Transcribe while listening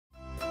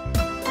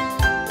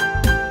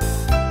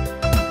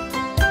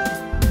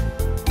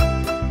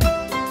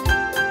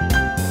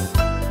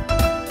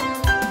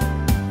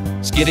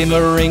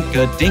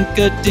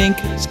Skidamarink-a-dink-a-dink,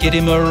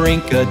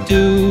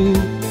 Skidamarink-a-doo,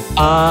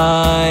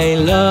 I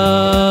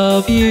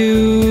love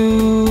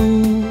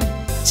you.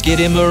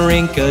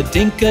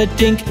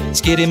 Skidamarink-a-dink-a-dink,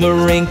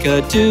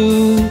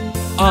 Skidamarink-a-doo,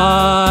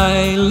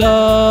 I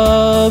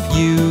love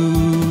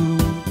you.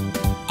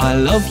 I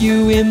love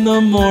you in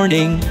the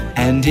morning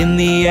and in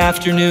the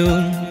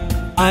afternoon.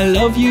 I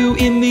love you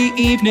in the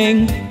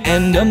evening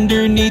and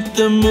underneath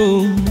the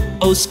moon.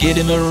 Oh,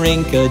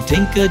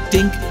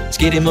 Skidamarink-a-dink-a-dink,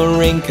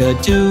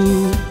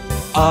 Skidamarink-a-doo,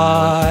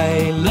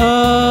 I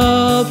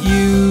love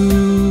you.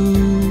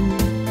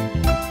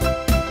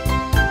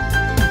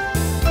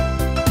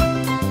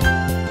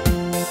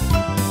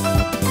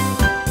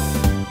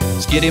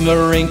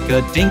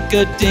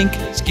 Skidamarink-a-dink-a-dink,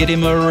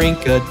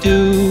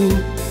 Skidamarink-a-doo,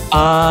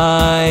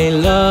 I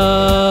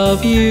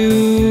love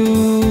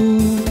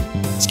you.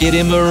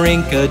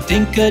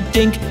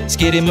 Skidamarink-a-dink-a-dink,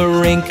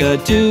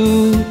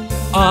 Skidamarink-a-doo,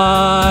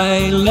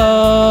 I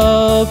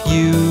love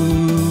you.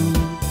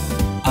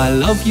 I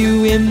love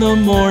you in the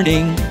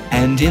morning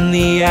and in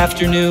the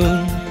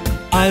afternoon.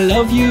 I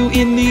love you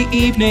in the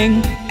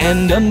evening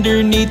and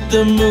underneath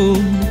the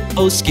moon.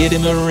 Oh,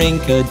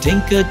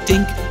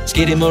 Skidamarink-a-dink-a-dink,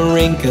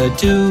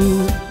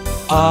 Skidamarink-a-doo,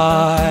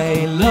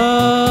 I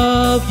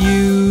love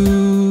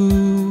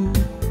you.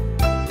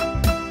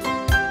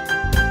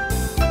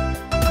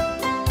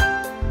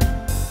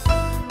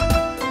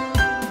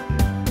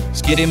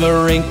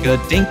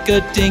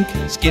 Skidamarink-a-dink-a-dink,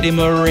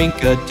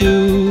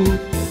 Skidamarink-a-doo,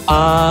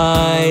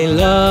 I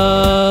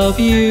love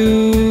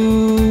you.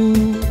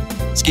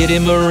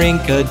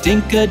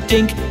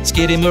 Skidamarink-a-dink-a-dink,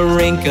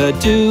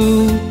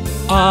 Skidamarink-a-doo,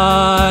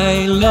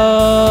 I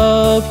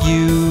love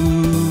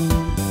you.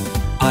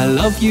 I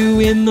love you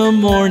in the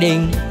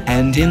morning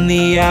and in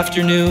the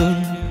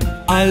afternoon.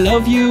 I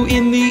love you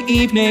in the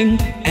evening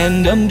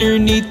and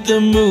underneath the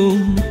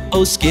moon.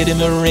 Oh,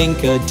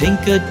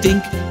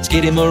 Skidamarink-a-dink-a-dink,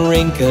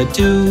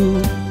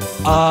 Skidamarink-a-doo,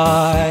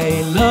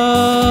 I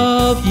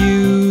love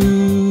you.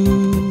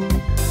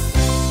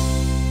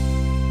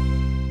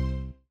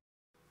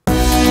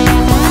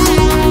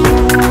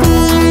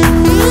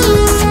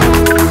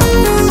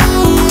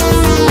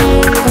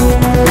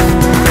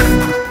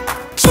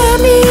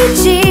 Chubby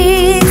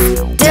cheeks,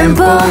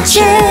 dimpled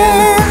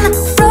chin,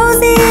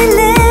 rosy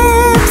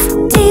lips,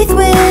 teeth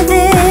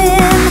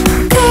within,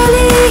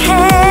 curly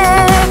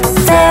hair,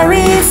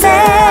 very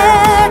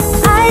fair,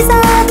 eyes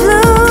are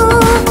blue,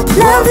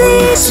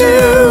 lovely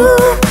true,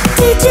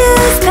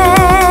 teacher's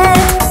pet,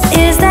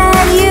 is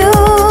that you?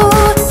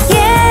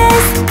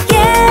 Yes,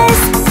 yes,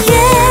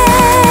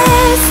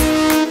 yes.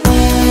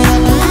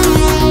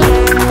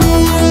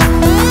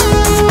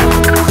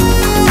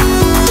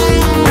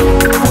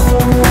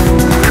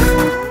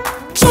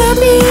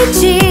 Chubby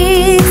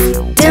cheeks,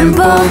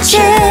 dimpled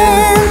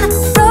chin,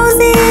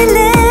 rosy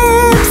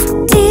lips,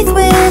 teeth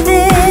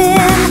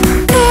within,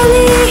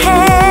 curly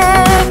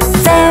hair,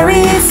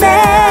 very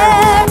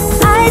fair,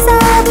 eyes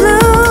are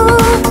blue,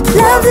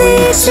 lovely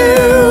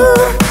true,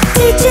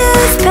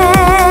 teacher's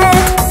pet,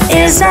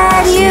 is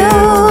that you?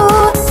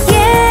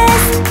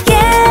 Yes,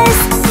 yes,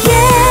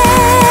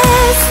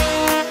 yes.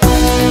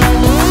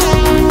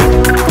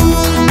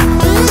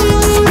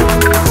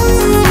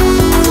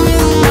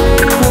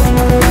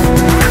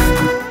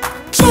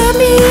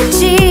 Chubby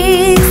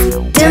cheeks,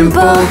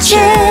 dimpled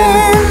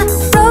chin,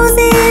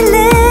 rosy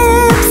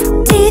lips,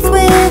 teeth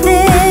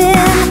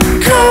within,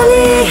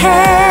 curly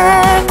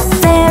hair,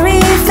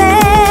 very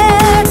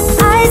fair,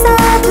 eyes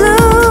are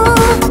blue,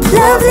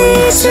 lovely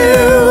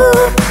true,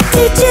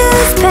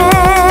 teacher's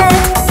pet,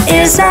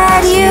 is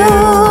that you?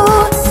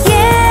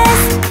 Yes,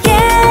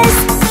 yes,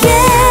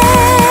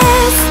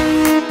 yes.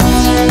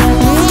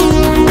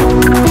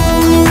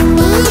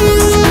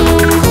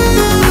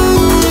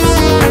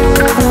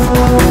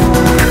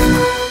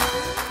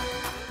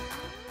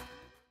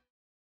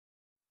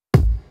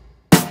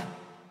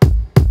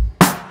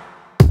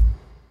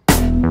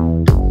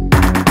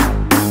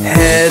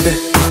 Head,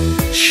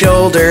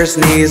 shoulders,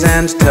 knees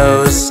and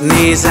toes,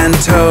 knees and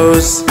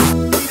toes.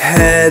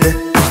 Head,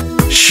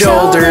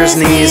 shoulders,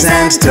 knees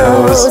and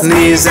toes,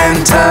 knees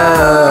and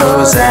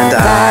toes. And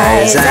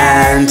eyes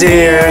and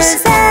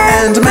ears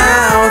and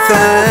mouth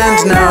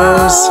and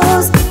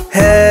nose.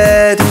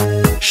 Head,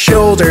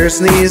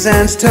 shoulders, knees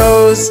and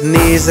toes,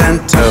 knees and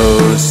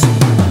toes.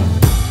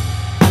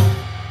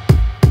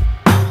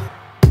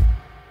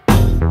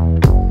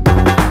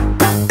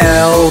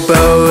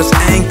 Elbows,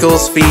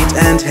 ankles, feet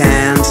and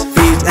hands,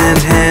 feet and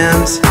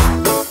hands.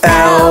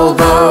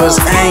 Elbows,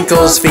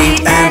 ankles,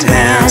 feet and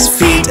hands,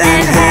 feet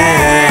and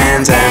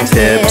hands. And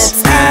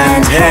hips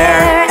and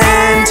hair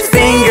and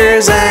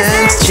fingers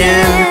and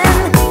chin.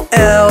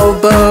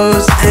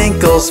 Elbows,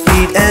 ankles,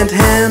 feet and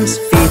hands,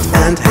 feet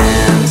and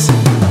hands.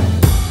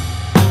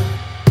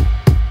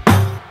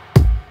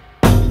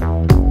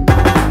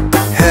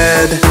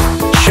 Head,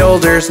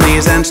 shoulders,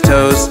 knees and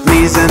toes,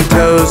 knees and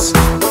toes.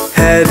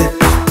 Head,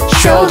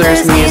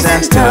 shoulders, knees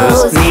and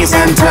toes, knees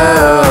and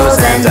toes.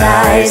 And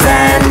eyes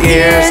and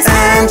ears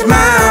and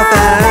mouth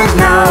and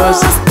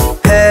nose.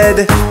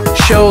 Head,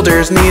 shoulders,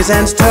 shoulders, knees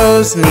and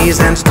toes, knees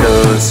and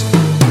toes.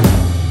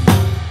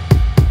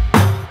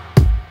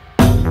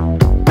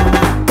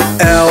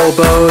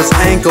 Elbows,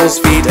 ankles,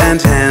 feet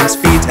and hands,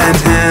 feet and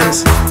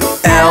hands.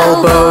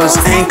 Elbows,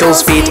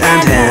 ankles, feet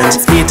and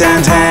hands, feet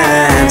and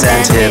hands.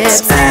 And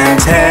hips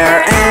and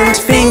hair and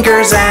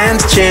fingers and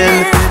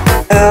chin.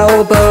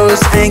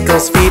 Elbows,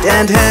 ankles, feet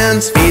and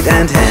hands, feet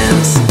and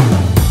hands.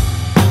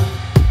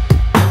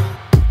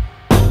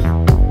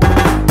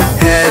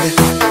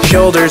 Head,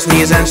 shoulders,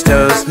 knees and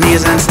toes,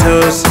 knees and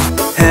toes.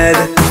 Head,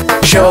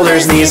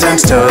 shoulders, knees and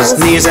toes,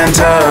 knees and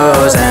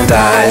toes. And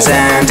eyes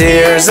and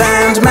ears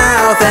and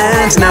mouth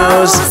and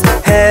nose.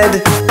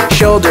 Head,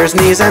 shoulders,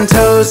 knees and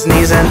toes,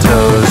 knees and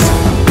toes.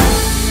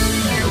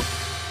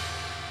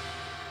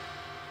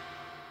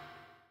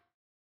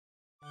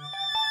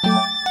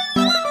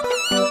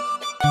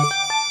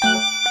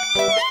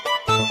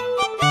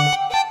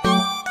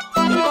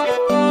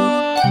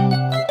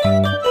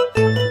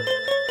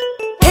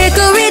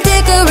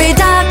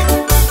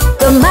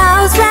 The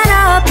mouse ran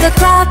up the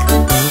clock.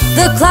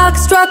 The clock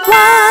struck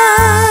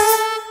one.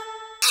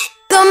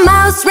 The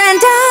mouse ran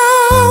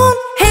down.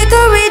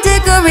 Hickory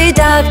dickory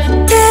dock.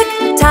 Tick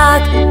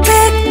tock,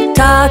 tick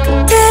tock,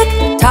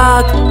 tick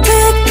tock,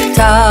 tick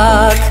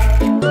tock.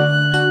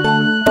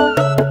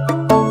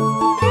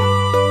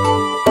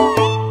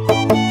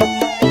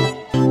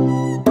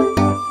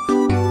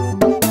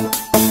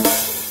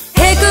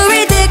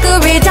 Hickory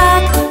dickory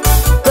dock.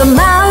 The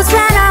mouse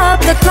ran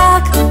up the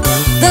clock.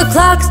 The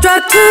clock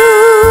struck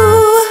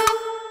two,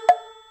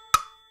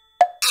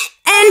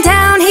 and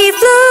down he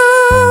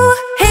flew.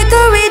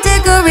 Hickory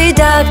dickory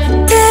dock.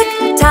 Tick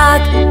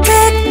tock,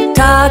 tick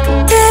tock,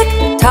 tick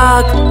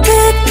tock,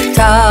 tick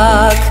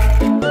tock.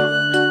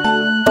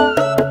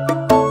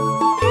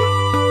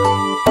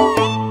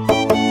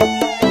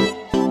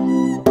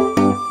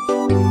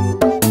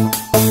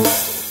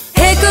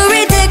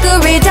 Hickory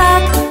dickory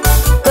dock.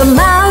 The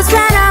mouse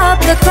ran up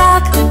the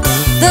clock.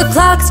 The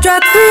clock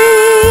struck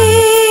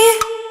three,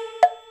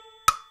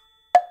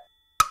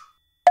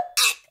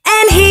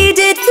 and he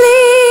did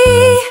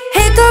flee.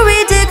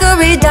 Hickory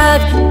dickory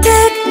dock.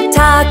 Tick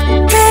tock,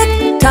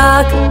 tick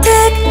tock,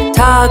 tick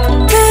tock,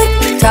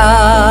 tick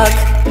tock.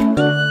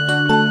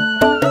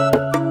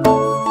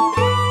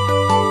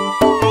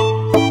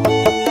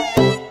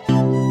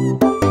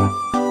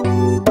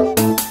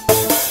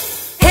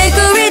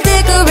 Hickory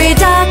dickory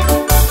dock.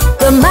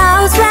 The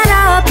mouse ran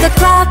up the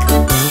clock.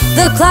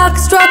 The clock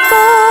struck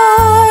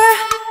four,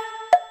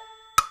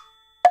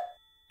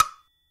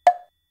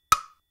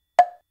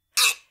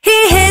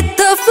 he hit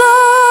the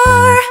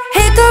floor.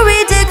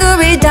 Hickory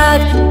dickory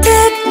dock.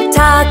 Tick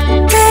tock,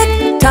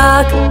 tick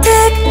tock,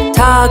 tick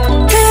tock,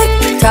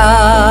 tick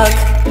tock.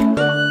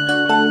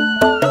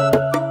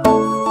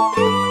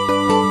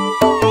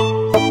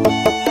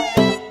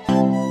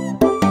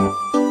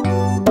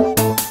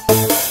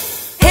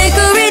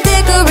 Hickory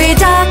dickory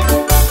dock.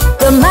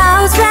 The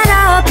mouse ran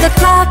up the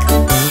clock.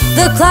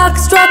 The clock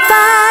struck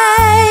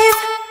five,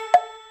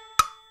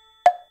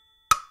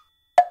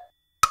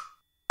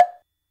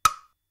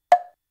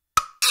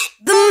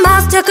 the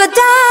mouse took a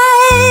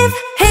dive.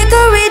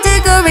 Hickory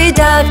dickory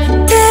dock.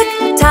 Tick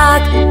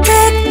tock,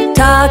 tick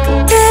tock,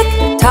 tick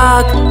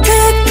tock,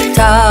 tick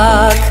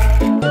tock.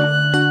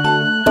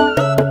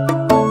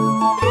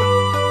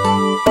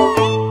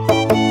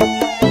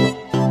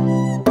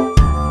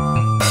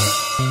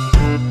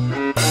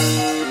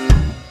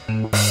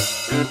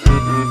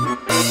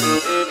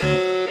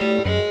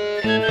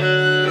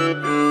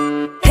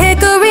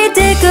 Hickory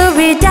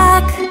dickory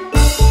dock.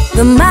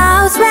 The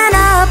mouse ran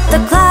up the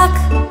clock.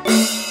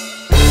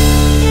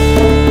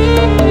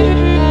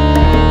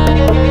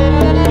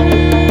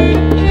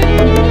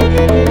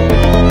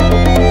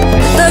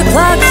 The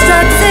clock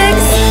struck six.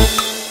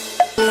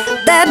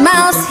 That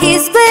mouse he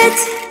split.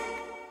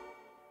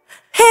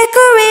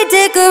 Hickory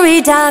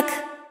dickory dock.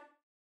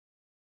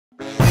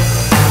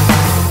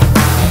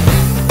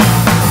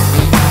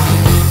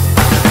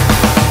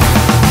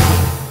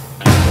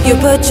 You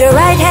put your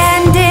right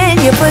hand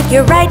in, you put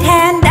your right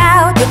hand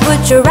out. You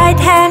put your right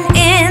hand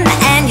in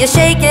and you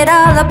shake it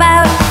all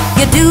about.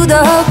 You do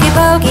the hokey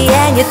pokey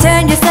and you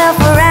turn yourself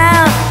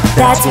around.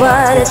 That's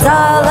what it's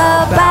all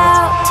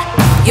about.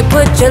 You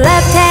put your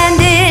left hand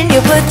in,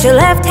 you put your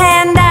left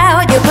hand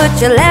out. You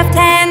put your left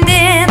hand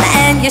in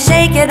and you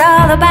shake it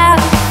all about.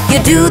 You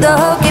do the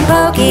hokey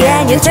pokey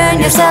and you turn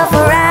yourself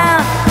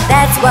around.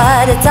 That's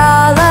what it's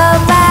all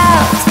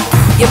about.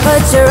 You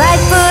put your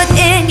right foot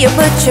in, you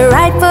put your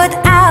right foot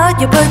out.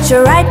 You put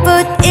your right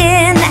foot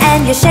in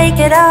and you shake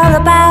it all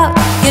about.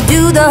 You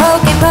do the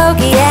hokey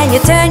pokey and you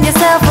turn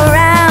yourself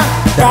around.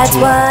 That's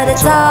what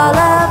it's all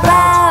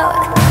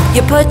about.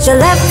 You put your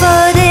left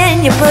foot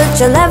in, you put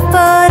your left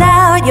foot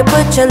out. You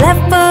put your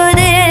left foot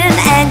in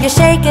and you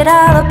shake it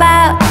all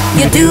about.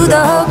 You do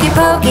the hokey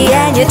pokey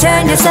and you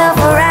turn yourself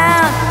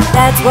around.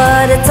 That's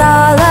what it's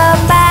all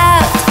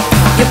about.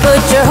 You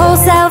put your whole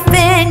self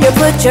in, you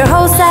put your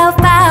whole self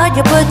out.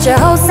 You put your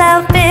whole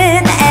self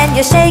in and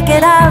you shake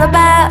it all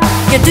about.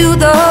 You do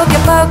the hokey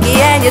pokey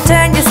and you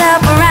turn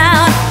yourself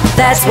around.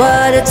 That's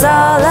what it's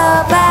all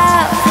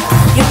about.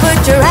 You put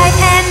your right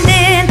hand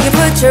in, you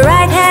put your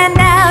right hand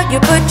out, you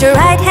put your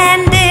right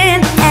hand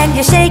in and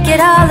you shake it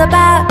all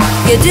about.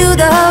 You do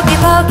the hokey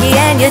pokey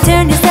and you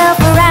turn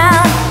yourself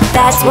around.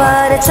 That's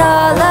what it's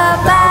all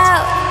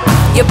about.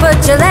 You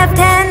put your left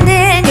hand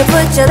in, you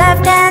put your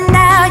left hand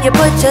out, you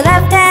put your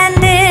left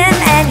hand in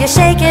and you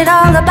shake it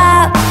all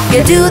about.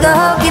 You do the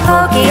hokey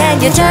pokey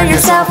and you turn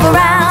yourself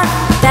around.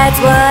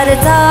 That's what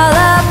it's all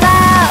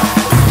about.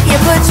 You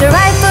put your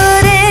right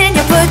foot in,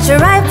 you put your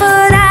right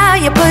foot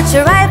out, you put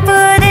your right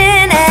foot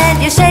in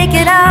and you shake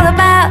it all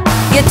about.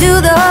 You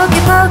do the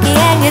hokey pokey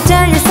and you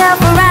turn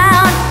yourself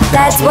around.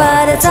 That's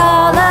what it's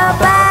all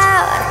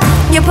about.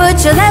 You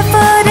put your left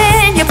foot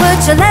in, you put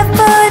your left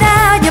foot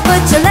out, you put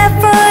your left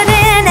foot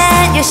in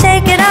and you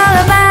shake it all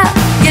about.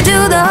 You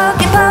do the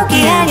hokey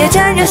pokey and you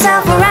turn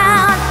yourself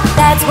around.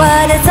 That's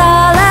what it's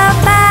all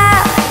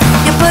about.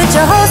 You put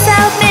your whole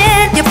self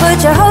in, you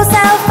put your whole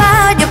self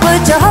out, you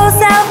put your whole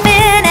self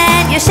in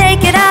and you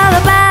shake it all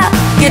about.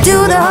 You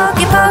do the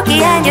hokey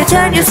pokey and you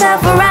turn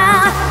yourself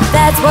around.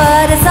 That's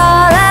what it's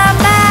all about.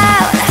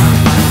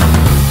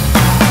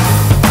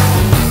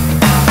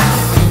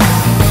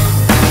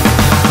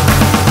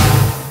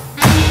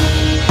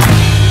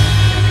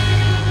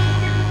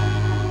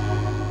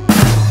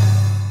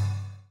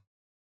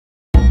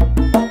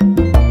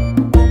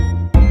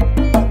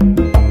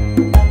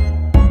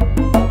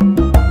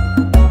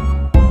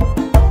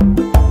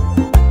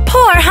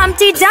 Poor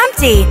Humpty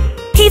Dumpty,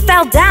 he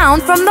fell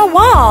down from the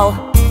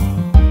wall.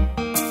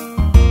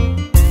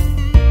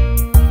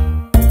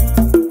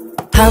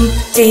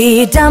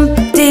 Humpty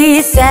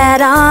Dumpty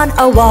sat on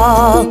a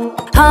wall.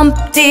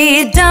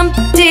 Humpty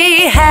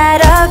Dumpty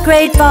had a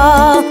great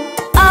fall.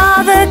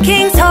 All the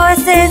king's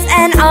horses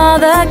and all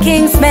the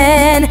king's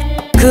men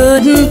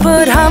couldn't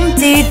put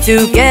Humpty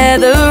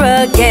together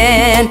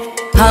again.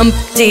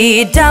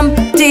 Humpty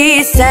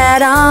Dumpty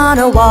sat on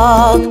a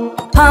wall.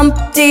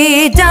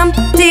 Humpty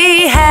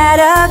Dumpty had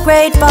a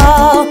great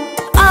fall.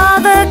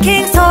 All the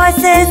king's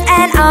horses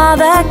and all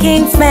the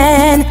king's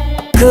men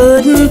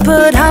couldn't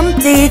put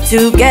Humpty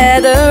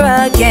together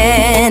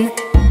again.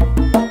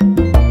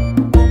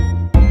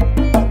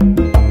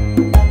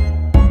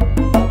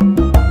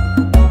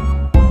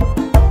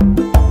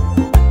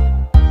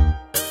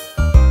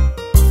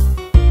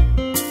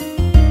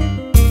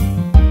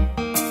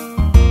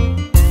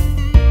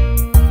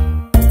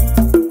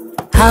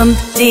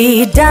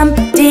 Humpty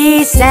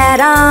Dumpty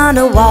sat on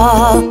a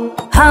wall.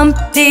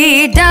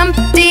 Humpty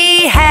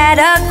Dumpty had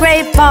a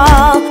great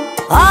fall.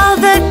 All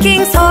the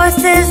king's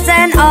horses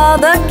and all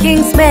the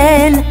king's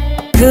men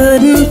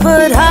couldn't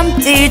put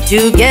Humpty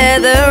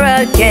together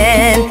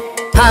again.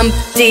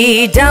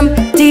 Humpty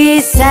Dumpty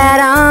sat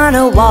on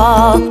a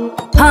wall.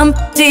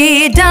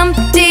 Humpty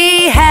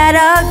Dumpty had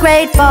a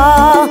great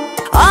fall.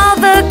 All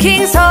the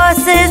king's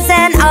horses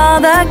and all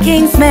the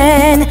king's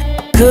men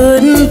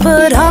couldn't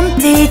put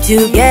Humpty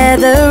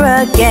together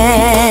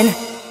again.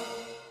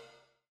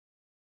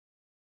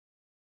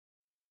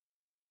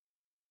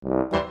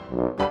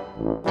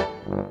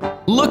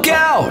 Look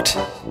out!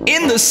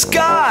 In the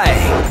sky!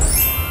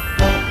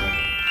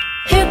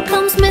 Here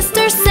comes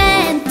Mr.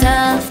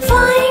 Santa,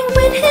 flying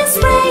with his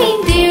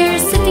reindeer,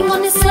 sitting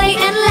on his sleigh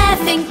and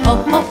laughing, ho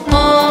ho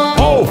ho!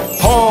 Ho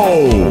ho!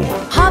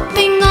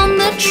 Hopping on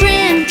the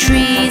trim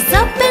trees,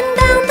 up and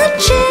down the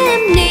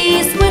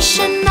chimneys,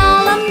 wishing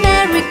all a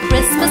Merry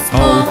Christmas,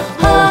 ho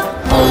ho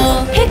ho!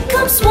 He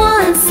comes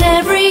once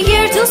every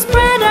year to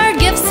spread our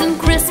gifts and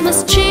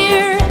Christmas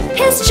cheer.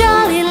 His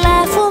jolly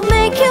laugh will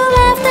make you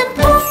laugh, then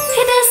poof,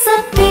 he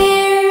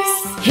disappears.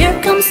 Here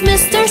comes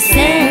Mr.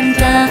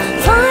 Santa,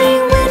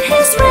 flying with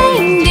his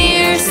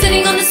reindeer,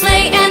 sitting on the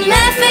sleigh and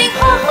laughing,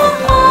 ho ho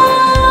ho!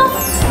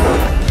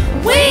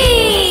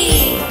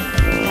 Whee!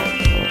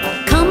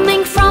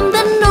 Coming from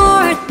the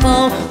North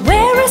Pole,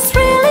 where it's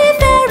really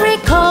very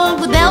cold,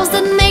 with elves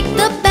that make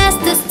the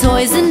bestest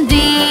toys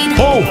indeed.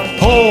 Ho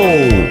ho!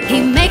 He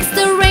makes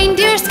the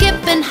reindeer skip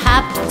and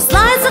hop,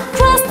 slides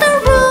across the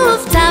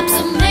rooftops,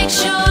 and makes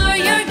sure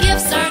your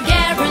gifts are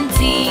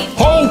guaranteed.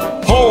 Ho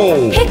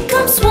ho! He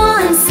comes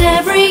once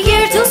every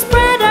year to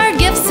spread our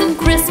gifts and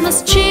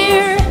Christmas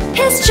cheer.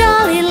 His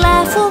jolly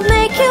laugh will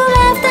make you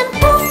laugh, then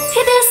poof,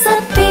 he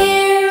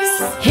disappears.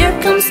 Here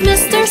comes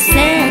Mr.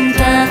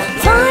 Santa,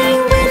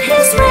 flying with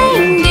his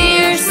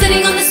reindeer,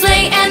 sitting on the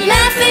sleigh and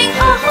laughing,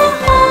 ho ho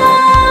ho!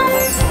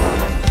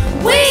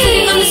 Whee!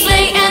 Sitting on the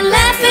sleigh and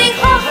laughing,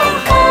 ho ho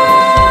ho!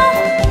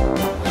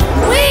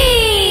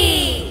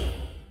 Whee!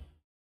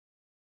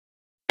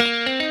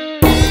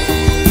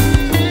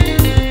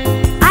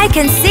 I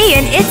can see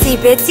an itsy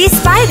bitsy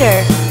spider.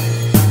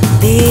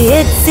 The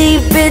itsy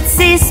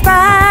bitsy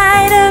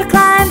spider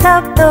climbed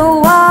up the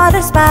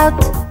water spout.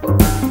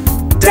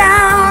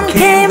 Down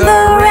came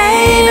the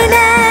rain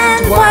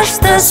and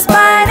washed the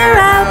spider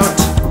out.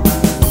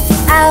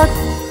 Out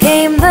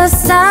came the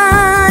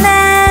sun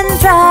and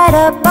dried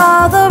up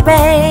all the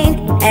rain.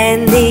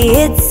 And the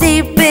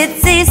itsy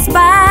bitsy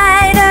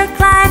spider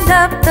climbed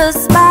up the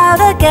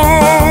spout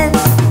again.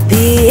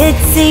 The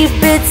itsy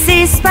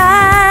bitsy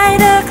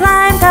spider climbed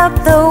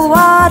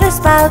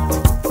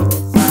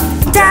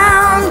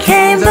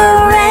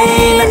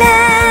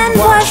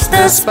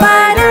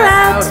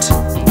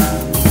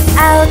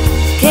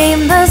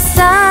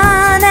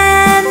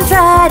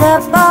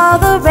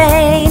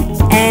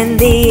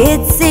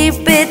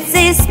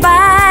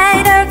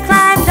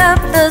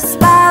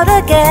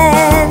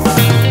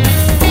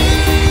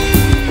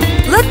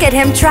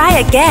him try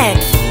again.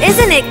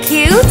 Isn't it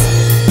cute?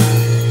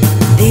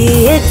 The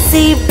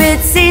itsy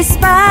bitsy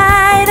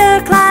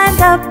spider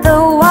climbed up the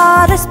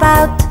water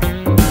spout.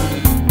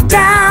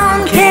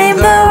 Down came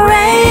the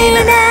rain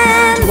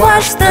and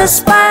washed the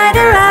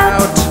spider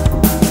out.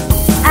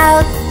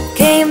 Out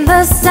came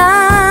the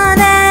sun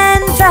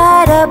and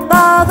dried up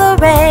all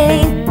the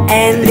rain.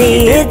 And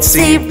the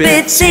itsy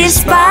bitsy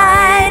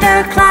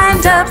spider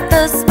climbed up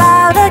the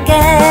spout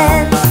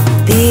again.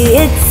 The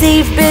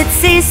itsy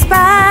bitsy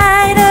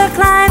spider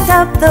climbed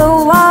up the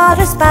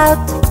water spout.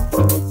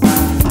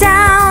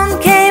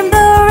 Down came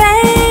the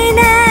rain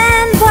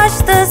and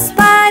washed the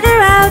spider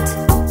out.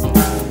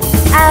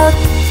 Out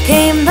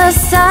came the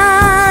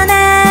sun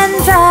and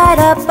dried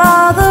up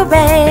all the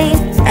rain.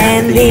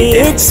 And the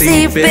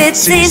itsy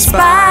bitsy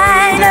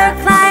spider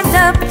climbed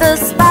up the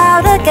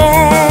spout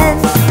again.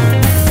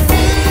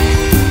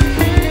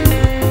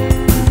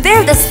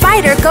 There the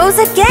spider goes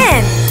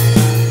again.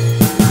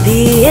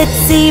 The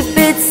itsy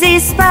bitsy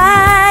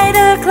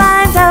spider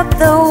climbed up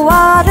the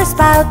water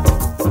spout.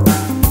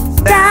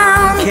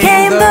 Down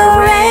came the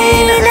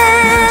rain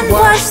and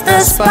washed the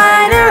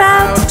spider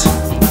out.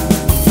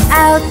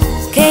 Out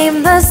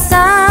came the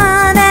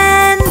sun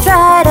and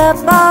dried up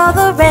all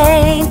the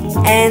rain.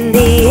 And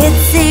the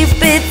itsy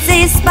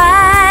bitsy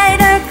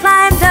spider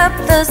climbed up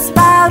the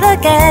spout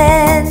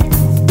again.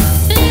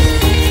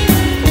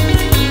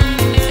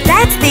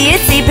 That's the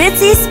itsy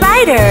bitsy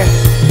spider.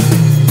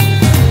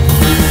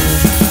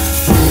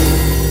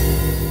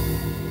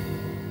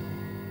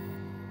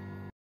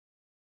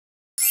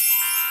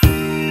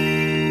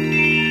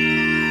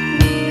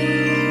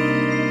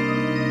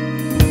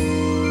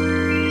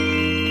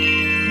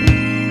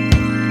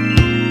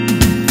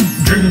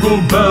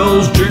 Jingle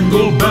bells,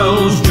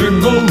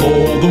 jingle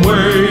all the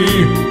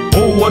way.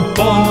 Oh, what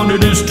fun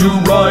it is to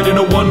ride in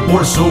a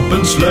one-horse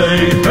open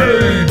sleigh.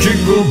 Hey,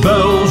 jingle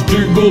bells,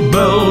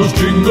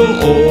 jingle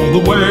all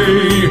the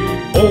way.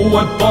 Oh,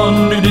 what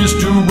fun it is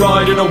to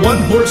ride in a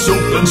one-horse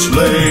open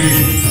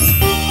sleigh.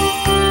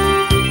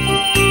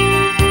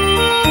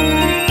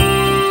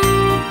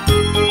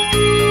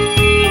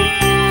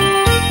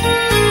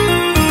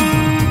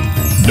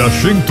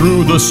 Dashing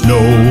through the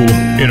snow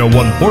in a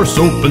one-horse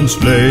open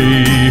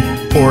sleigh.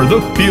 O'er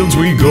the fields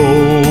we go,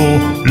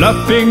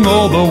 laughing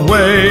all the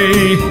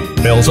way.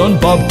 Bells on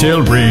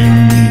bobtail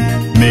ring,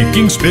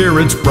 making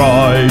spirits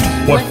bright.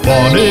 What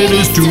fun it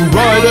is to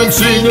ride and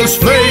sing a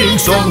sleighing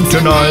song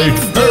tonight.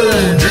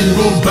 Hey,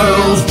 jingle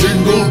bells,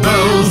 jingle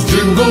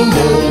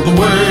all the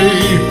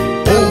way.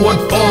 Oh,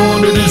 what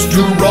fun it is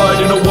to ride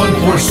in a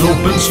one-horse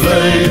open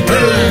sleigh.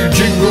 Hey,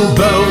 jingle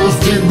bells,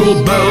 jingle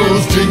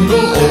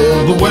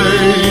all the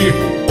way.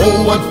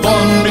 Oh, what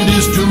fun it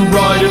is to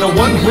ride in a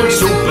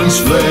one-horse open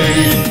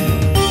sleigh.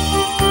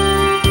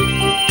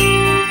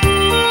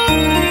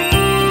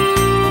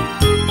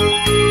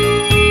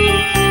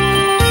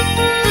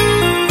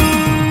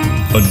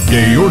 A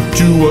day or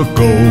two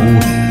ago,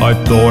 I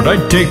thought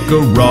I'd take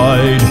a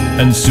ride,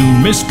 and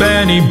soon Miss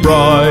Fanny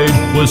Bride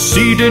was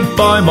seated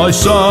by my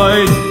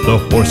side. The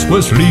horse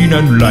was lean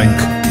and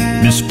lank,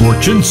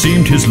 misfortune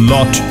seemed his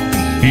lot.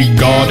 He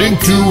got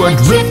into a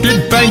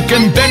drifted bank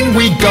and then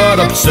we got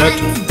upset.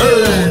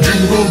 Hey,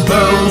 jingle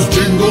bells,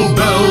 jingle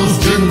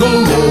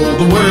all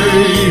the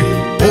way.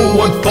 Oh,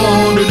 what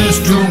fun it is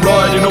to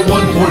ride in a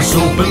one-horse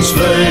open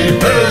sleigh.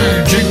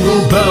 Hey,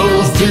 jingle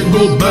bells,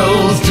 jingle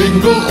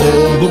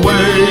all the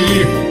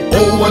way.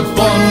 Oh, what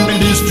fun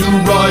it is to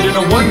ride in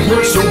a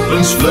one-horse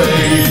open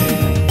sleigh.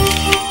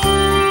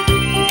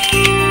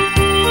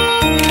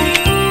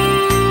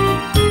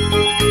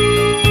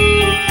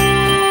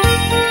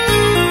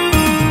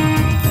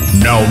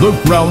 Now the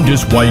ground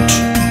is white,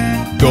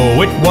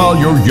 go it while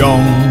you're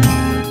young.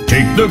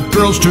 Take the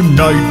girls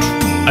tonight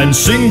and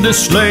sing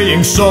this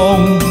sleighing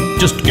song.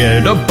 Just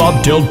get a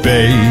bobtailed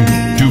bay,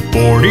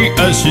 240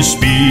 as his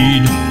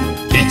speed.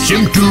 Hitch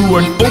him to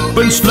an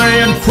open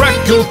sleigh and crack,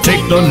 you'll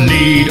take the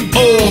lead.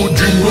 Oh,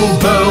 jingle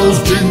bells,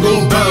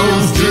 jingle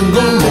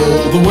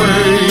all the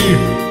way.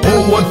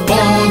 Oh, what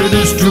fun it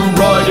is to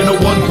ride in a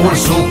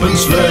one-horse open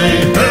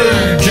sleigh.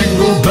 Hey,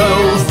 jingle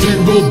bells,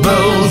 jingle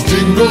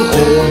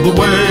all the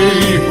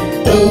way.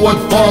 Oh, what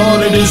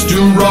fun it is to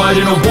ride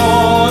in a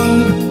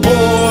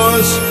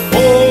one-horse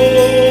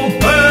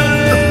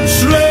open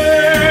sleigh.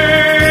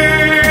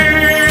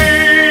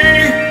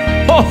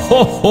 Ho,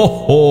 ho, ho,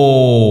 ho.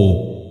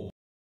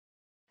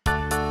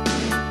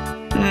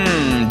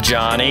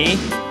 Johnny,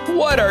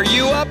 what are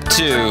you up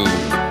to?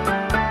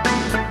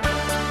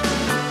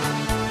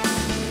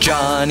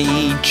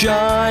 Johnny,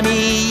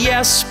 Johnny,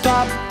 yes,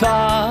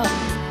 Papa.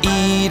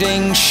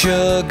 Eating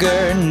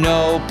sugar,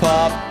 no,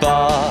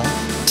 Papa.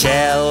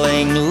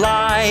 Telling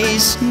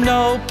lies,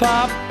 no,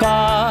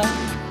 Papa.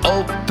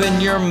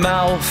 Open your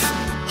mouth,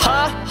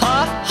 ha,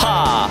 ha,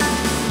 ha.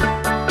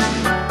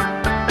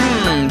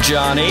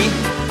 Johnny,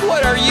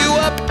 what are you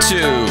up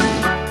to?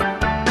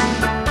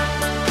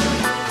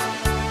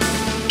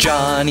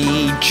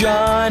 Johnny,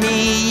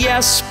 Johnny,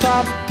 yes,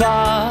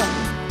 Papa.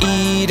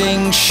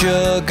 Eating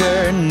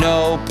sugar,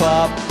 no,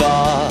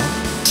 Papa.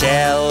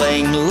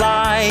 Telling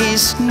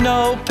lies,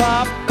 no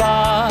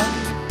papa.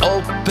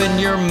 Open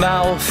your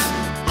mouth,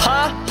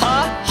 ha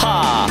ha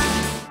ha.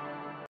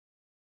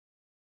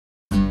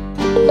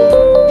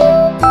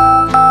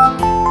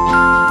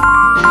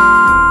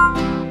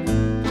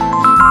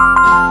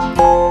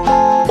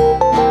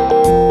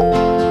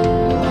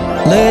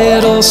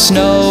 Little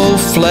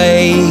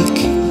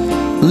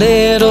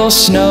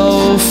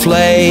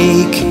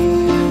snowflake,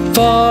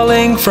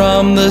 falling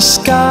from the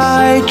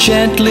sky,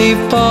 gently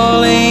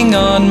falling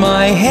on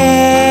my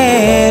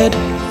head.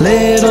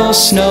 Little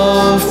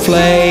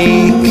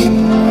snowflake.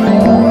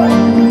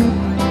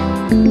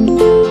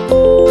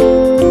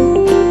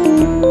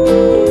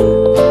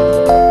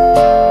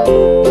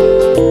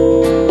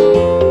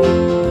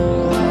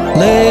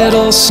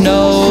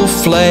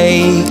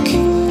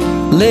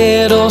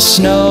 Little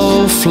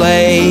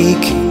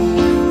snowflake,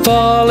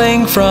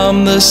 falling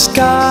from the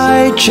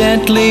sky,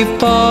 gently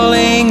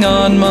falling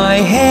on my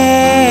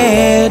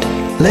head.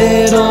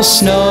 Little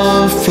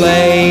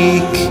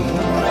snowflake.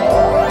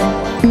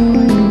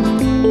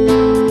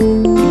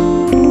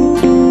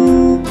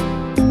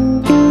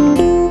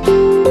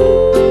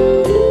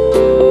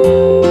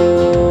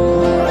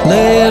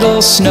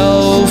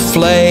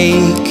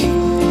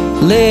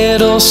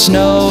 Little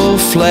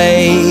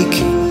snowflake,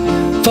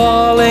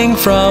 falling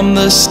from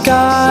the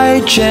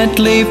sky,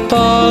 gently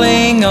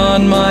falling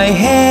on my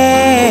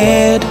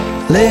head.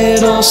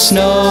 Little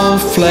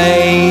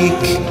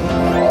snowflake.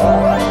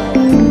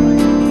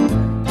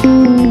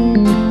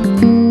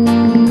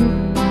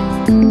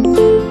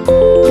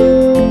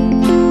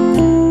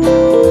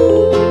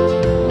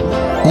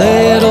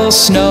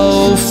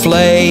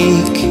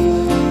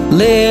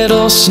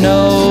 Little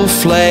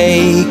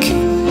snowflake,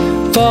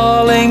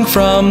 falling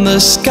from the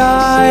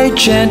sky,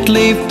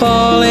 gently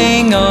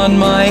falling on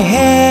my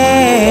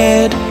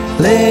head.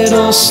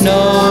 Little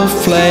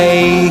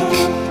snowflake.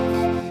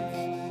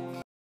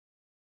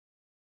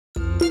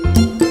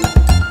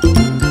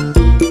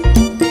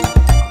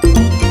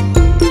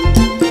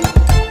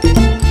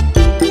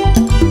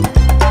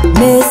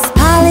 Miss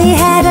Polly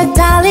had a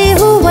dolly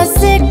who was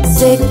sick.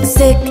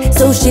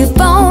 So she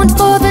phoned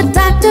for the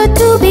doctor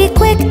to be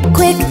quick.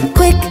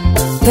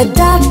 The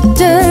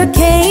doctor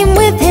came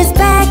with his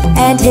bag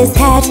and his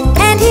hat,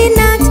 and he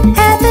knocked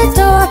at the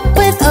door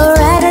with a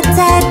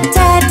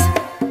rat-a-tat-tat.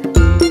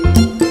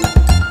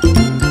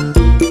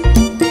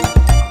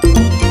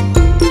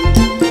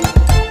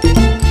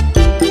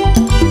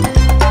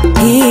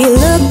 He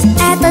looked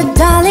at the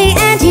dolly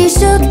and he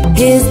shook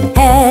his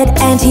head,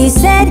 and he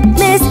said,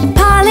 Miss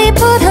Polly,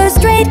 put her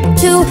straight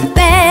to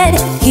bed.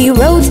 He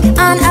wrote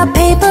on a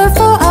paper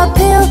for a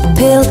pill.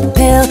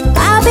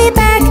 I'll be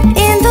back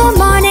in the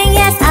morning,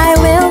 yes I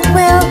will.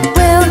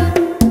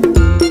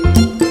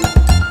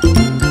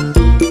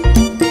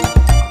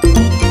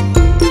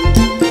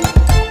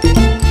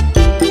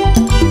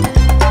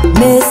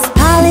 Miss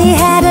Polly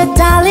had a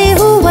dolly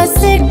who was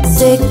sick.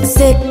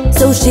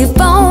 So she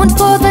phoned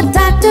for the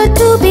doctor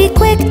to be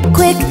quick.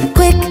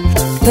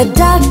 The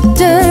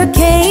doctor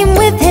came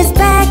with his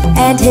bag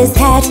and his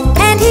hat,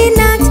 and he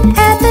knocked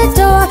at the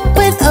door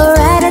with a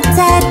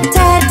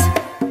rat-a-tat-tat.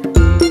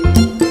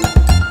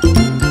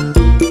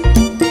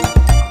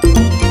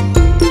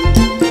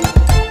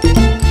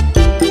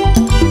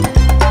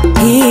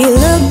 He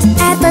looked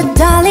at the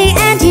dolly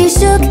and he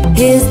shook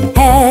his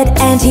head,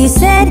 and he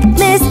said,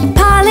 Miss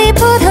Polly,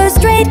 put her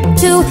straight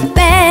to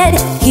bed.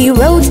 He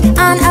wrote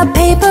on a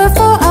paper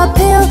for a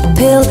pill.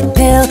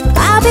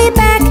 I'll be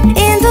back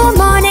in the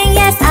morning,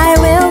 yes I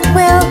will.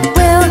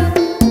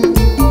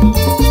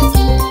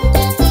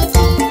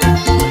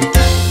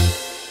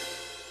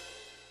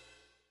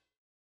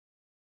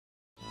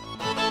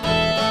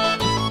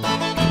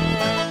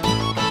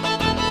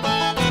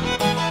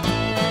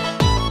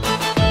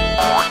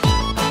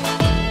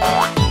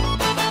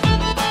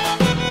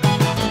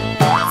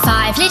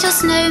 Five little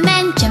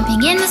snowmen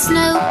jumping in the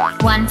snow.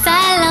 One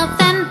fell off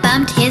and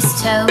bumped his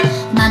toe.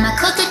 Mama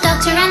called the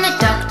doctor and the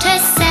doctor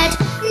said,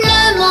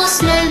 no more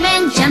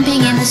snowmen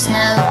jumping in the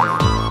snow.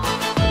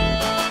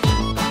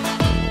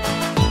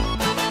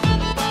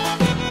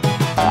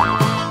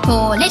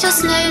 Four little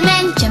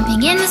snowmen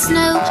jumping in the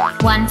snow.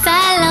 One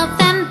fell off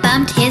and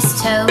bumped his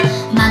toe.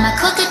 Mama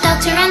called the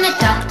doctor and the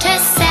doctor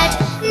said,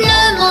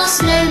 no more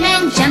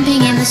snowmen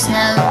jumping in the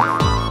snow.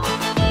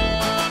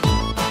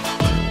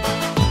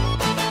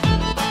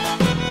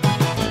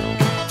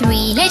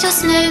 Three little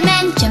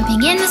snowmen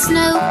jumping in the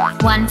snow.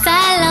 One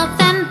fell off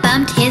and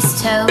bumped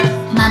his toe.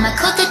 Mama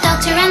called the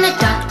doctor and the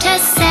doctor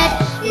said,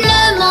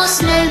 no more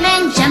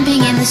snowmen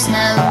jumping in the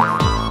snow.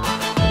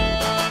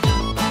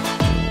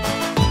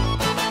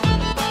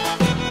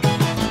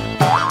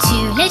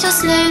 Two little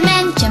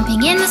snowmen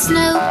jumping in the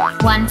snow.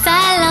 One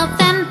fell off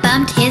and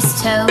bumped his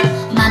toe.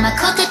 Mama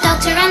called the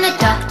doctor and the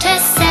doctor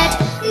said,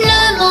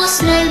 no more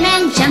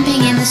snowmen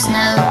jumping in the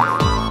snow.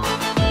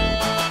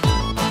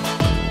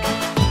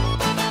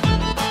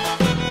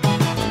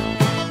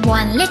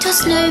 One little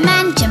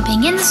snowman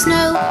jumping in the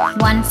snow.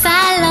 One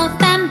fell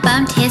off and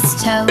bumped his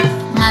toe.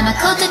 Mama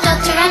called the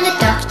doctor and the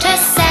doctor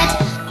said,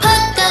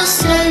 put those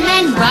snowmen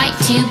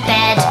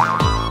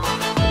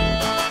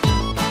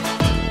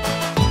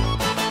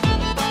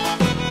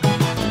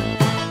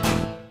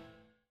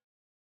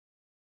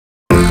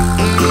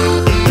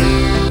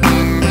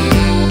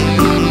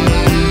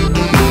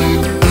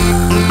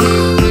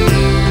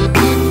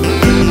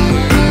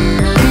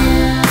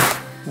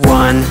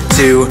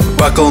 2,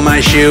 buckle my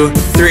shoe.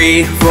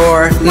 3,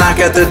 4, knock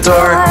at the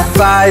door.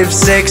 5,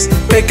 6,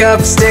 pick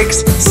up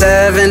sticks.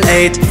 7,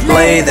 8,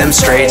 lay them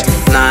straight.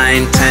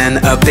 9,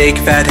 10, a big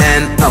fat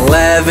hen.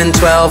 11,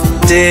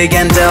 12, dig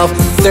and delve.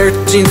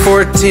 13,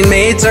 14,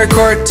 maids are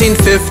courting.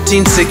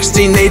 15,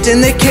 16, maids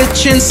in the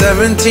kitchen.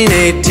 17,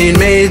 18,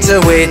 maids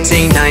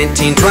awaiting.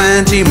 19,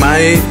 20,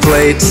 my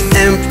plate's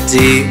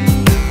empty.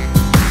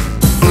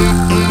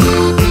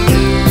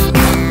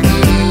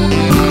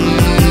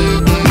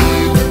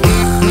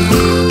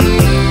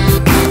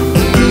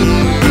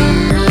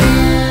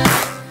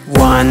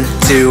 One,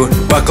 2,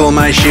 buckle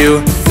my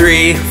shoe.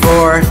 3,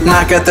 4,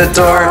 knock at the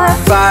door.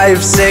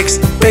 5, 6,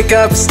 pick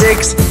up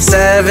sticks.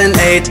 7,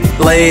 8,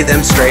 lay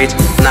them straight.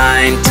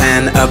 9,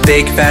 10, a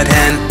big fat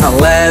hen.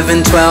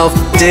 11, 12,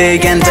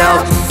 dig and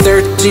delve.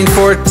 13,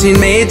 14,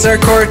 maids are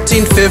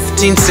courting.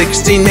 15,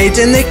 16, maids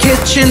in the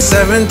kitchen.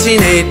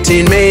 17,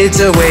 18,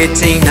 maids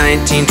awaiting.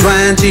 19,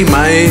 20,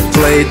 my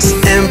plate's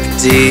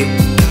empty.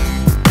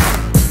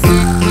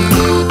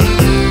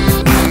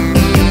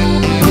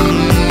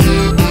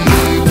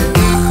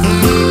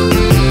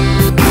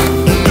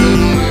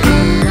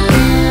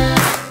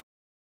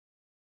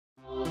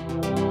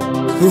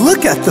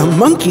 Look at the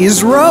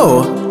monkeys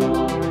row.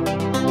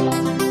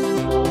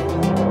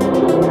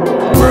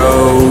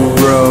 Row,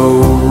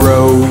 row,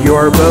 row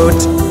your boat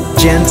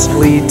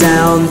gently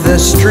down the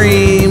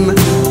stream.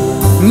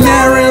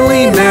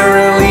 Merrily,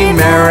 merrily,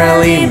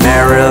 merrily,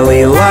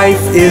 merrily,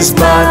 life is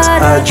but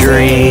a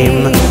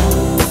dream.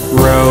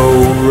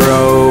 Row,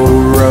 row,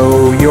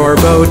 row your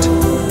boat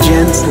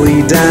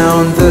gently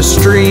down the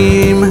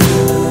stream.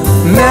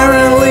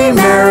 Merrily,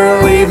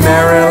 merrily,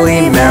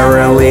 merrily,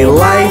 merrily,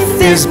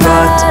 life is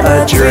but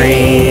a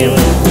dream.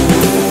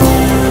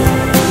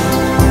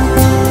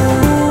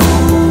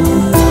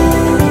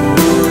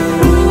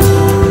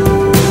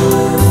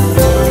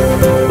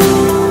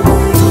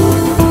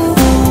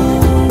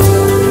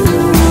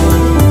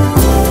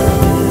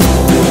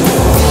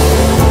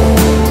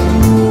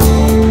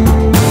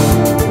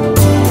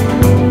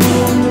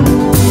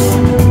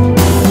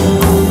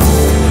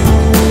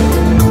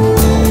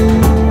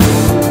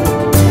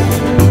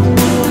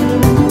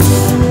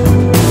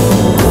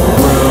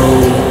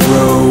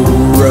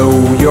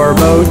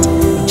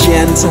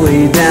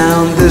 Gently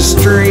down the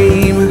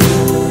stream.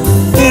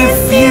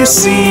 If you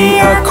see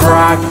a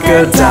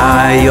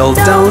crocodile,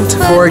 don't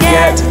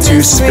forget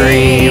to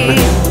scream.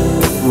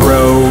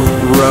 Row,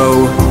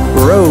 row,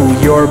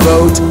 row your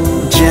boat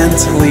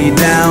gently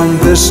down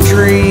the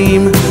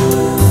stream.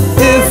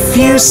 If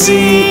you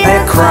see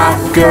a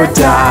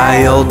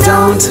crocodile,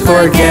 don't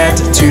forget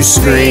to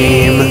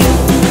scream.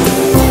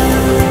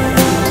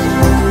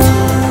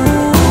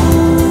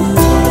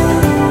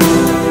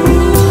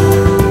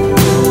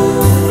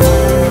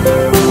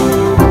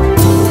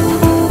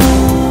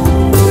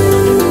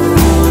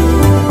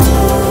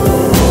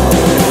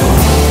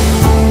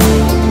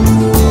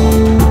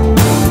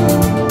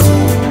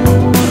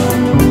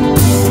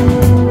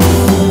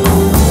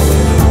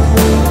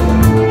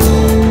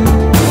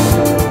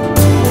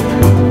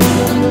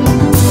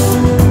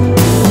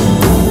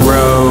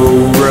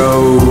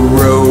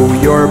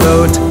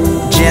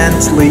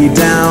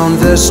 Down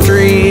the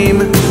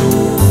stream.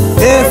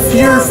 If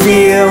you're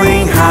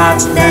feeling hot,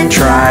 then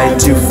try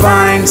to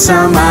find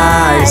some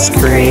ice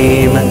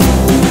cream.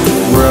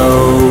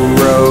 Row,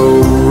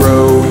 row,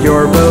 row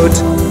your boat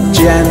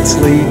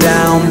gently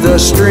down the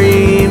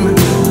stream.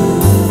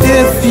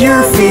 If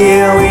you're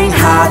feeling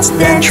hot,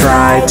 then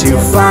try to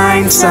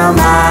find some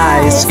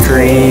ice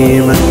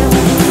cream.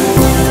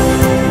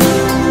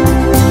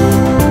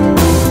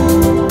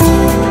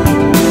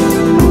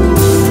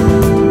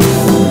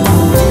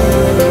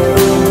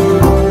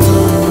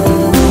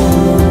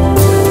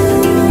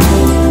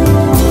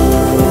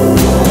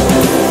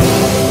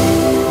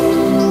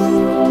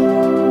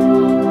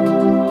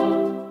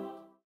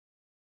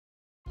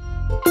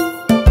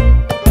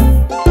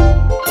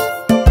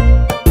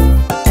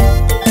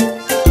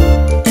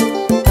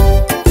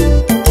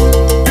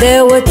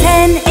 There were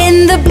 10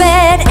 in the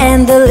bed,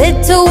 and the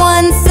little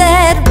one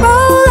said,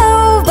 roll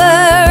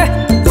over,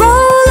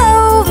 roll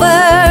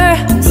over.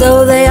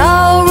 So they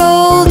all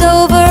rolled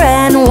over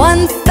and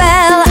one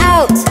fell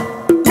out.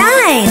 9,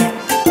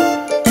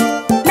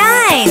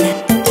 9.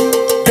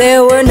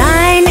 There were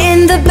 9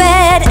 in the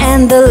bed,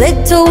 and the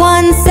little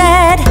one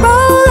said,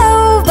 roll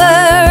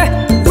over,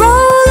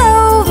 roll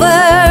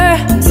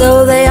over.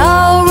 So they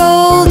all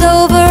rolled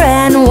over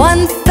and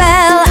one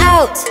fell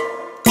out.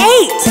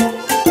 8.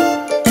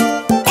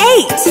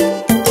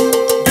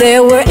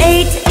 There were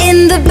 8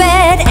 in the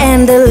bed,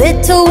 and the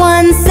little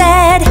one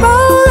said,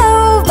 roll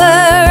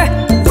over,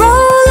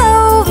 roll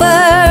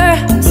over.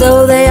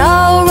 So they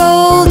all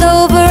rolled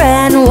over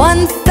and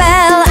one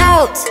fell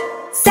out.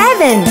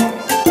 7,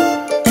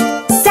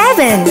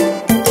 7.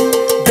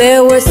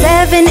 There were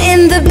 7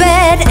 in the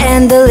bed,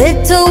 and the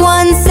little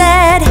one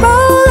said,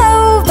 roll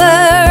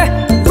over,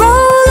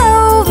 roll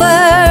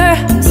over.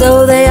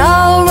 So they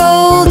all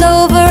rolled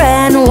over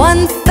and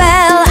one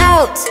fell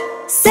out.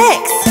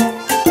 6,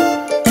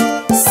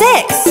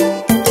 6.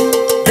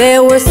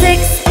 There were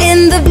 6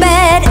 in the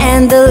bed,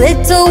 and the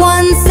little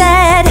one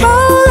said,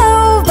 roll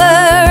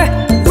over,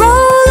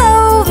 roll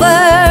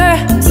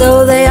over.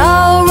 So they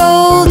all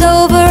rolled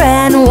over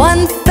and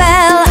one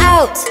fell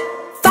out.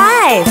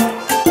 5,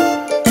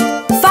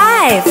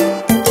 5.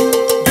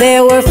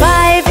 There were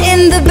 5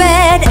 in the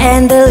bed,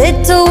 and the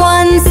little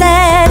one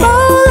said,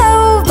 roll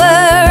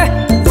over,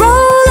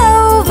 roll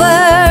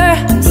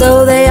over.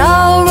 So they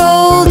all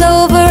rolled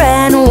over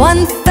and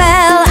one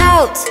fell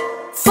out.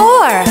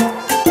 4,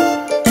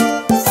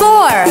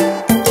 4.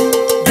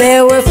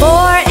 There were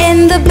 4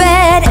 in the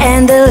bed,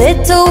 and the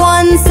little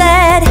one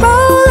said,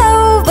 roll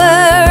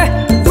over,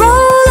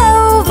 roll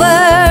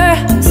over.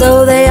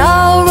 So they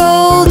all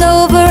rolled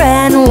over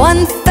and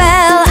one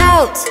fell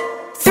out.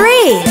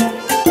 3,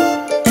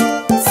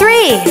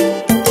 3.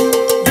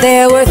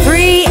 There were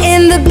 3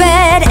 in the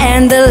bed,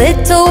 and the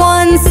little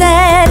one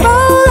said,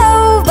 roll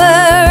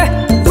over,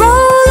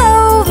 roll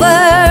over.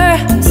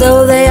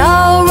 So they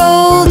all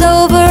rolled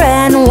over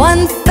and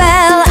one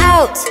fell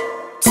out.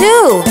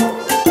 2,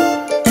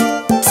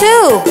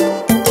 2.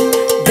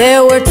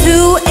 There were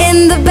 2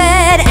 in the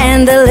bed,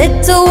 and the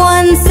little